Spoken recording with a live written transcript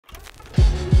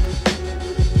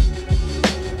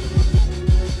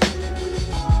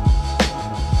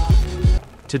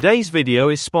Today's video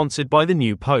is sponsored by the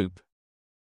new Pope.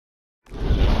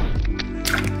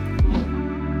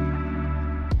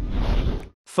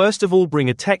 First of all, bring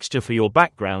a texture for your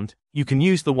background. You can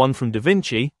use the one from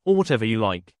Davinci, or whatever you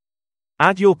like.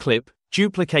 Add your clip,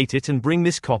 duplicate it and bring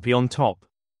this copy on top.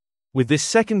 With this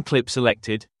second clip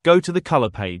selected, go to the color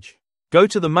page. Go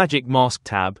to the Magic Mask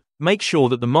tab, make sure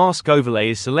that the mask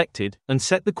overlay is selected, and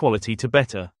set the quality to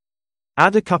better.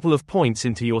 Add a couple of points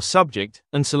into your subject,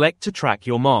 and select to track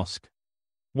your mask.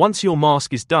 Once your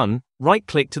mask is done,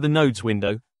 right-click to the nodes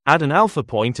window, add an alpha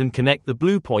point and connect the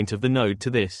blue point of the node to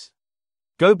this.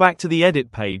 Go back to the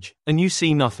edit page, and you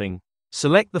see nothing.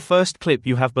 Select the first clip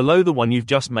you have below the one you've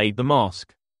just made the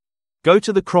mask. Go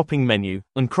to the cropping menu,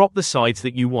 and crop the sides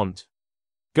that you want.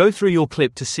 Go through your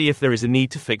clip to see if there is a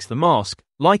need to fix the mask,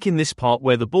 like in this part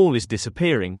where the ball is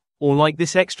disappearing, or like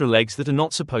this extra legs that are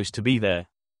not supposed to be there.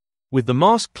 With the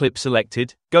mask clip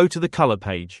selected, go to the color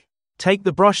page. Take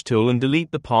the brush tool and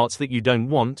delete the parts that you don't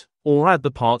want, or add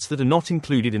the parts that are not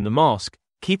included in the mask.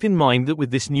 Keep in mind that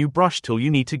with this new brush tool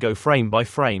you need to go frame by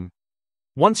frame.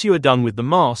 Once you are done with the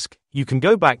mask, you can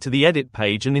go back to the edit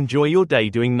page and enjoy your day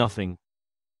doing nothing.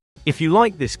 If you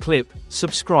like this clip,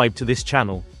 subscribe to this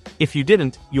channel. If you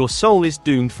didn't, your soul is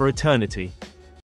doomed for eternity.